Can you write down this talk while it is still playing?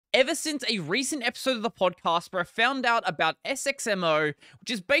Ever since a recent episode of the podcast where I found out about SXMO, which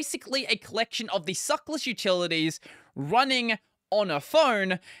is basically a collection of the suckless utilities running on a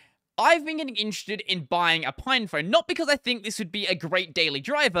phone, I've been getting interested in buying a Pinephone. Not because I think this would be a great daily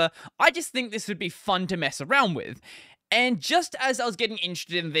driver, I just think this would be fun to mess around with. And just as I was getting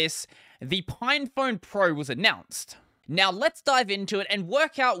interested in this, the Pinephone Pro was announced. Now let's dive into it and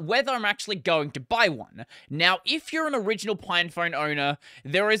work out whether I'm actually going to buy one. Now, if you're an original Pinephone owner,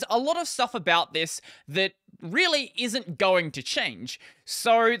 there is a lot of stuff about this that really isn't going to change.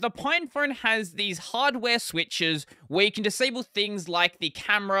 So the Pinephone has these hardware switches where you can disable things like the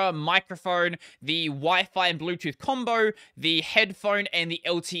camera, microphone, the Wi-Fi and Bluetooth combo, the headphone, and the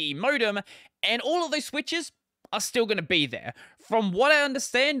LTE modem, and all of those switches are still going to be there. From what I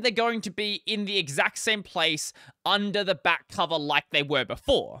understand, they're going to be in the exact same place under the back cover like they were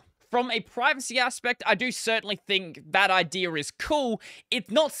before. From a privacy aspect, I do certainly think that idea is cool. It's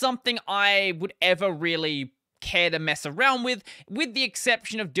not something I would ever really care to mess around with the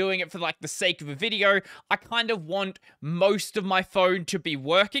exception of doing it for like the sake of a video. I kind of want most of my phone to be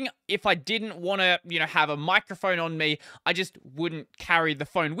working. If I didn't want to, have a microphone on me, I just wouldn't carry the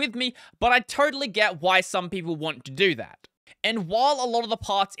phone with me, but I totally get why some people want to do that. And while a lot of the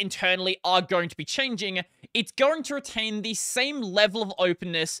parts internally are going to be changing, it's going to retain the same level of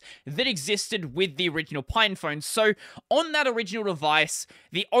openness that existed with the original Pinephone. So on that original device,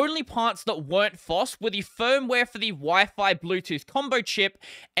 the only parts that weren't FOSS were the firmware for the Wi-Fi Bluetooth combo chip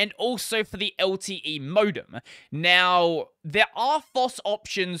and also for the LTE modem. Now, there are FOSS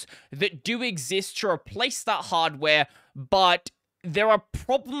options that do exist to replace that hardware, but there are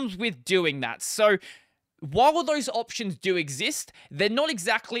problems with doing that. So while those options do exist, they're not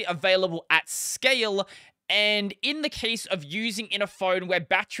exactly available at scale, and in the case of using in a phone where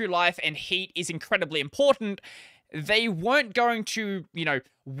battery life and heat is incredibly important, they weren't going to,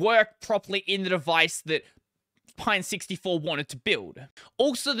 work properly in the device that Pine64 wanted to build.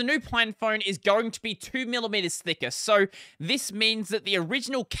 Also, the new Pinephone is going to be 2mm thicker, so this means that the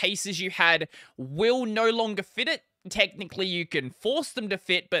original cases you had will no longer fit it. Technically, you can force them to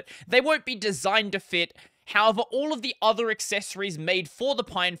fit, but they won't be designed to fit. However, all of the other accessories made for the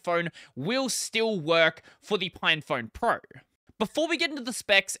Pinephone will still work for the Pinephone Pro. Before we get into the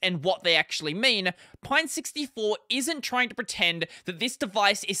specs and what they actually mean, Pine64 isn't trying to pretend that this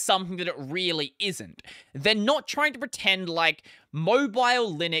device is something that it really isn't. They're not trying to pretend like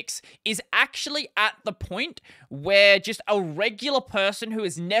mobile Linux is actually at the point where just a regular person who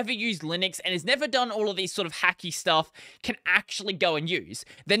has never used Linux and has never done all of these sort of hacky stuff can actually go and use.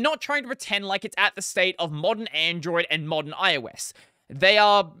 They're not trying to pretend like it's at the state of modern Android and modern iOS. They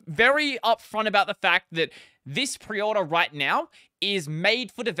are very upfront about the fact that this pre-order right now is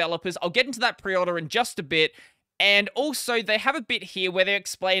made for developers. I'll get into that pre-order in just a bit. And also, they have a bit here where they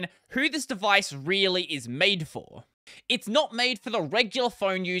explain who this device really is made for. It's not made for the regular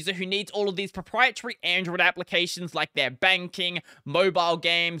phone user who needs all of these proprietary Android applications like their banking, mobile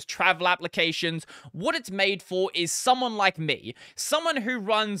games, travel applications. What it's made for is someone like me, someone who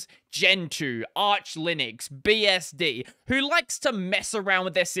runs Gentoo, Arch Linux, BSD, who likes to mess around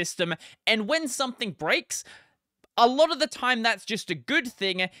with their system, and when something breaks, a lot of the time that's just a good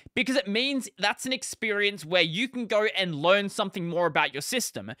thing because it means that's an experience where you can go and learn something more about your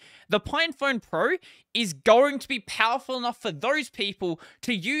system. The Pinephone Pro is going to be powerful enough for those people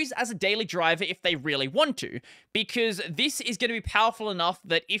to use as a daily driver if they really want to, because this is going to be powerful enough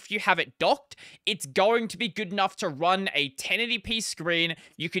that if you have it docked, it's going to be good enough to run a 1080p screen.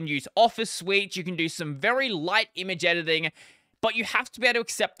 You can use Office Suite, you can do some very light image editing, but you have to be able to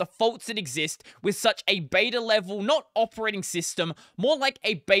accept the faults that exist with such a beta level, not operating system, more like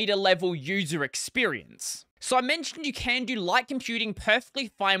a beta level user experience. So I mentioned you can do light computing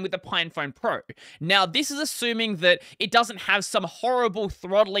perfectly fine with the Pinephone Pro. Now, this is assuming that it doesn't have some horrible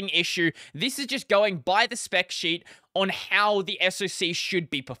throttling issue. This is just going by the spec sheet on how the SoC should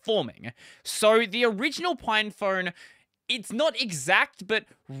be performing. So the original Pinephone, it's not exact, but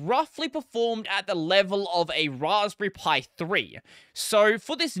roughly performed at the level of a Raspberry Pi 3. So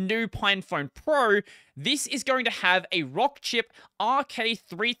for this new Pinephone Pro, this is going to have a Rockchip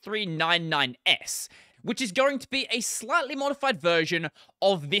RK3399S, which is going to be a slightly modified version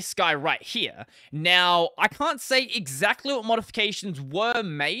of this guy right here. Now, I can't say exactly what modifications were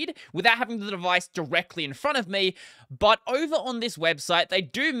made without having the device directly in front of me, but over on this website, they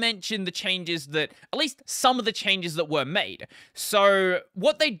do mention the changes that, at least some of the changes that were made. So,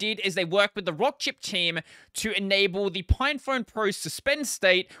 what they did is they worked with the Rockchip team to enable the Pinephone Pro suspend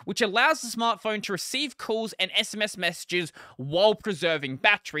state, which allows the smartphone to receive calls and SMS messages while preserving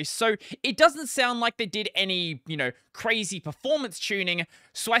battery. So, it doesn't sound like they it did any, crazy performance tuning.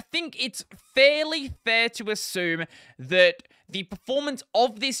 So I think it's fairly fair to assume that the performance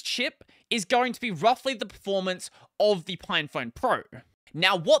of this chip is going to be roughly the performance of the Pinephone Pro.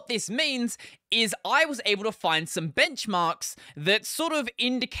 Now, what this means is I was able to find some benchmarks that sort of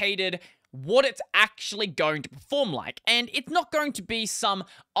indicated what it's actually going to perform like. And it's not going to be some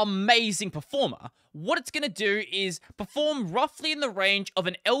amazing performer. What it's going to do is perform roughly in the range of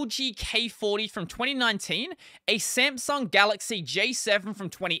an LG K40 from 2019, a Samsung Galaxy J7 from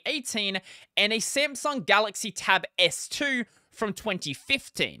 2018, and a Samsung Galaxy Tab S2 from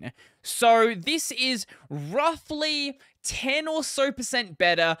 2015. So this is roughly 10 or so %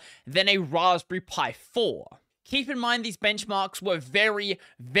 better than a Raspberry Pi 4. Keep in mind these benchmarks were very,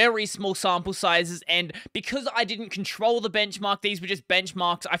 very small sample sizes, and because I didn't control the benchmark, these were just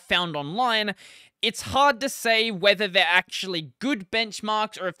benchmarks I found online, it's hard to say whether they're actually good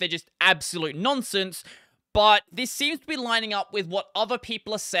benchmarks or if they're just absolute nonsense, but this seems to be lining up with what other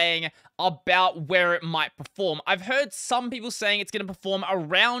people are saying about where it might perform. I've heard some people saying it's going to perform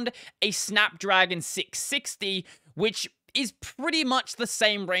around a Snapdragon 660, which is pretty much the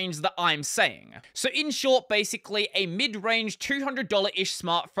same range that I'm saying. So in short, basically a mid-range $200-ish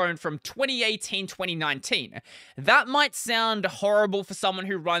smartphone from 2018-2019. That might sound horrible for someone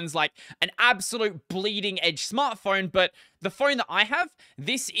who runs like an absolute bleeding edge smartphone, but the phone that I have,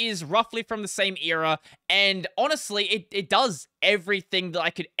 this is roughly from the same era, and honestly, it does everything that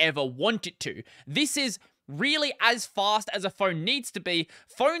I could ever want it to. This is really as fast as a phone needs to be.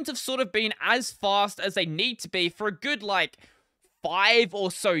 Phones have sort of been as fast as they need to be for a good, 5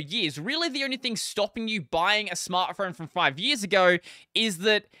 or so years. Really, the only thing stopping you buying a smartphone from 5 years ago is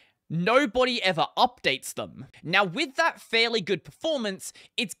that nobody ever updates them. Now, with that fairly good performance,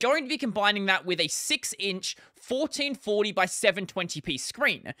 it's going to be combining that with a 6-inch 1440 by 720p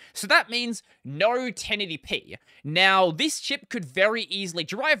screen. So that means no 1080p. Now, this chip could very easily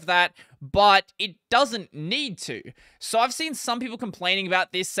drive that, but it doesn't need to. So I've seen some people complaining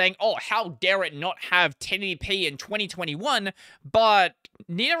about this, saying, oh, how dare it not have 1080p in 2021, but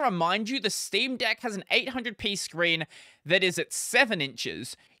need to remind you, the Steam Deck has an 800p screen that is at 7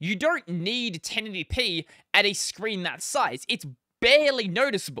 inches. You don't need 1080p at a screen that size. It's barely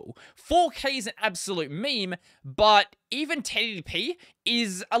noticeable. 4K is an absolute meme, but even 1080p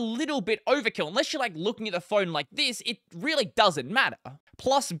is a little bit overkill. Unless you're looking at the phone like this, it really doesn't matter.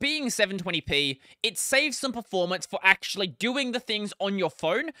 Plus, being 720p, it saves some performance for actually doing the things on your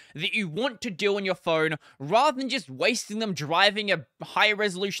phone that you want to do on your phone, rather than just wasting them driving a high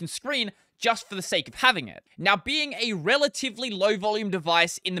resolution screen just for the sake of having it. Now, being a relatively low volume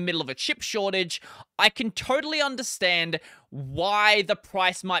device in the middle of a chip shortage, I can totally understand why the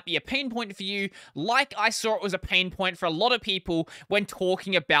price might be a pain point for you, like I saw it was a pain point for a lot of people when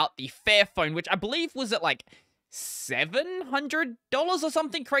talking about the Fairphone, which I believe was at $700 or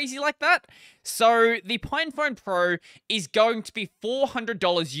something crazy like that. So the Pinephone Pro is going to be $400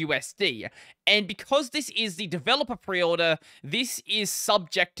 USD. And because this is the developer pre-order, this is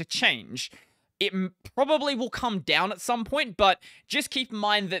subject to change. It probably will come down at some point, but just keep in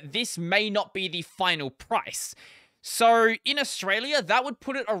mind that this may not be the final price. So in Australia, that would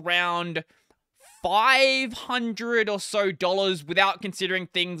put it around $500 or so without considering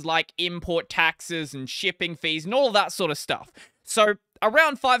things like import taxes and shipping fees and all that sort of stuff. So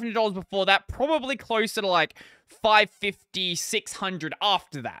around $500 before that, probably closer to $550, $600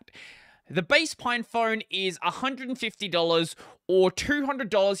 after that. The base Pinephone is $150 or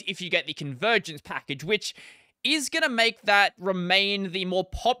 $200 if you get the Convergence package, which is going to make that remain the more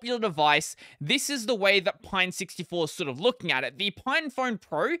popular device. This is the way that Pine64 is sort of looking at it. The Pinephone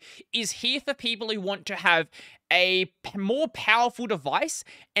Pro is here for people who want to have a more powerful device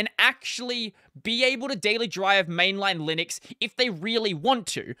and actually be able to daily drive mainline Linux if they really want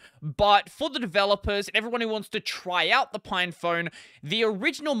to. But for the developers and everyone who wants to try out the Pinephone, the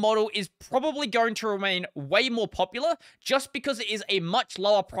original model is probably going to remain way more popular just because it is a much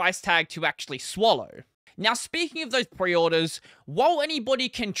lower price tag to actually swallow. Now, speaking of those pre-orders, while anybody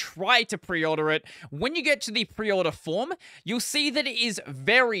can try to pre-order it, when you get to the pre-order form, you'll see that it is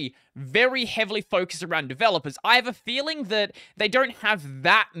very, very heavily focused around developers. I have a feeling that they don't have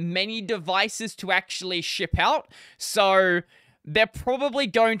that many devices to actually ship out, so they're probably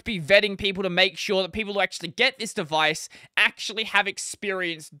going to be vetting people to make sure that people who actually get this device actually have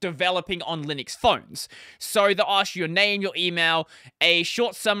experience developing on Linux phones. So they'll ask you your name, your email, a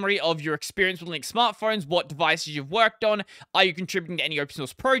short summary of your experience with Linux smartphones, what devices you've worked on, are you contributing to any open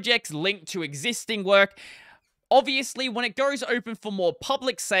source projects, link to existing work. Obviously, when it goes open for more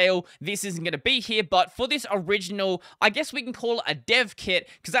public sale, this isn't going to be here, but for this original, I guess we can call it a dev kit,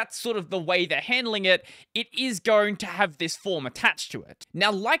 because that's sort of the way they're handling it, it is going to have this form attached to it.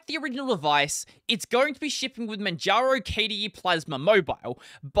 Now, like the original device, it's going to be shipping with Manjaro KDE Plasma Mobile,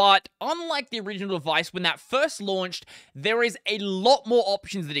 but unlike the original device, when that first launched, there is a lot more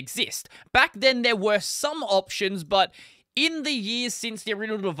options that exist. Back then, there were some options, but in the years since the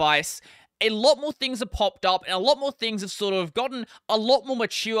original device, a lot more things have popped up, and a lot more things have sort of gotten a lot more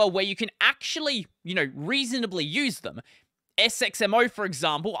mature where you can actually, reasonably use them. SXMO, for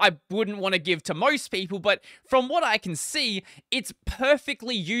example, I wouldn't want to give to most people, but from what I can see, it's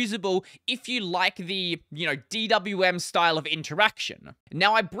perfectly usable if you like the, DWM style of interaction.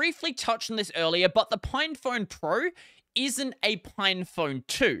 Now, I briefly touched on this earlier, but the Pinephone Pro isn't a Pinephone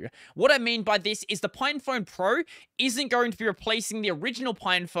 2. What I mean by this is the Pinephone Pro isn't going to be replacing the original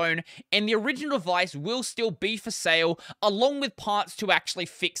Pinephone, and the original device will still be for sale, along with parts to actually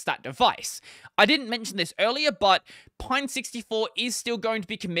fix that device. I didn't mention this earlier, but Pine64 is still going to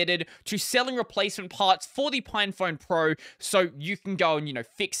be committed to selling replacement parts for the Pinephone Pro, so you can go and,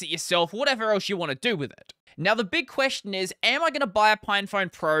 fix it yourself, whatever else you want to do with it. Now, the big question is, am I going to buy a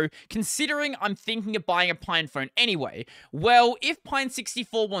Pinephone Pro, considering I'm thinking of buying a Pinephone anyway? Well, if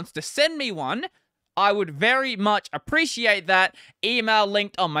Pine64 wants to send me one, I would very much appreciate that. Email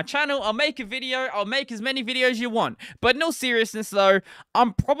linked on my channel. I'll make a video. I'll make as many videos you want. But in all seriousness, though,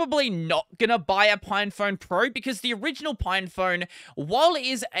 I'm probably not going to buy a Pinephone Pro, because the original Pinephone, while it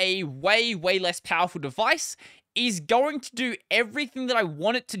is a way less powerful device, is going to do everything that I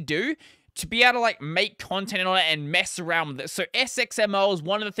want it to do to be able to, make content on it and mess around with it. So SXML is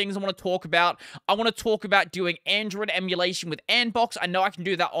one of the things I want to talk about. I want to talk about doing Android emulation with Andbox. I know I can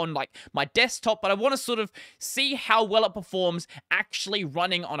do that on, my desktop, but I want to sort of see how well it performs actually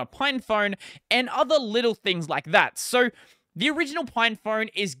running on a Pinephone and other little things like that. So the original Pinephone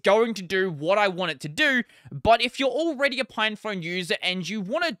is going to do what I want it to do, but if you're already a Pinephone user and you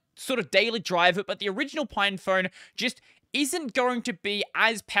want to sort of daily drive it, but the original Pinephone just isn't going to be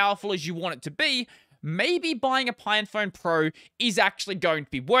as powerful as you want it to be, maybe buying a Pinephone Pro is actually going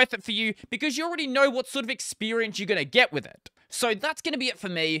to be worth it for you, because you already know what sort of experience you're going to get with it. So that's going to be it for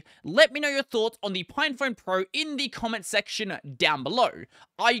me. Let me know your thoughts on the Pinephone Pro in the comment section down below.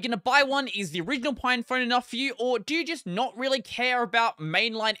 Are you going to buy one? Is the original Pinephone enough for you? Or do you just not really care about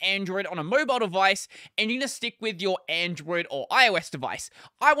mainline Android on a mobile device and you're going to stick with your Android or iOS device?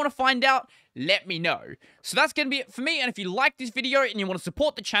 I want to find out. Let me know. So that's going to be it for me, and if you like this video and you want to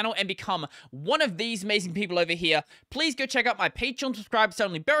support the channel and become one of these amazing people over here, please go check out my Patreon subscribe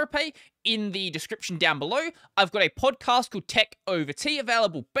only Bearer Pay in the description down below. I've got a podcast called Tech Over Tea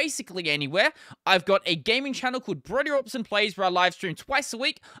available basically anywhere. I've got a gaming channel called Brodie Robertson Plays, where I live stream twice a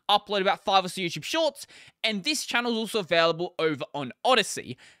week, upload about 5 or so YouTube shorts, and this channel is also available over on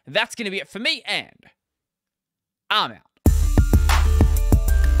Odyssey. That's going to be it for me, and I'm out.